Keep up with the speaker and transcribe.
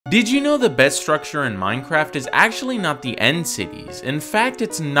Did you know the best structure in Minecraft is actually not the end cities? In fact,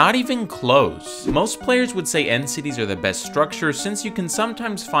 it's not even close. Most players would say end cities are the best structure since you can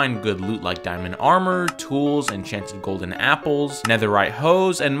sometimes find good loot like diamond armor, tools, enchanted golden apples, netherite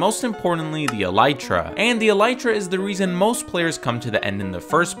hose, and most importantly, the elytra. And the elytra is the reason most players come to the end in the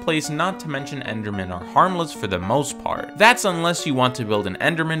first place, not to mention endermen are harmless for the most part. That's unless you want to build an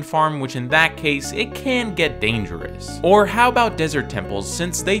enderman farm, which in that case, it can get dangerous. Or how about desert temples,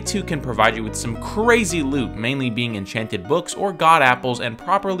 since they too can provide you with some crazy loot, mainly being enchanted books or god apples, and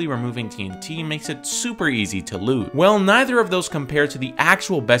properly removing TNT makes it super easy to loot. Well, neither of those compare to the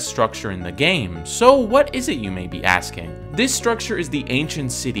actual best structure in the game, so what is it, you may be asking? This structure is the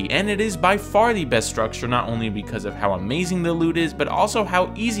Ancient City, and it is by far the best structure, not only because of how amazing the loot is, but also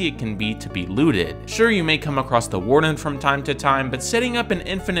how easy it can be to be looted. Sure, you may come across the Warden from time to time, but setting up an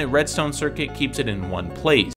infinite redstone circuit keeps it in one place.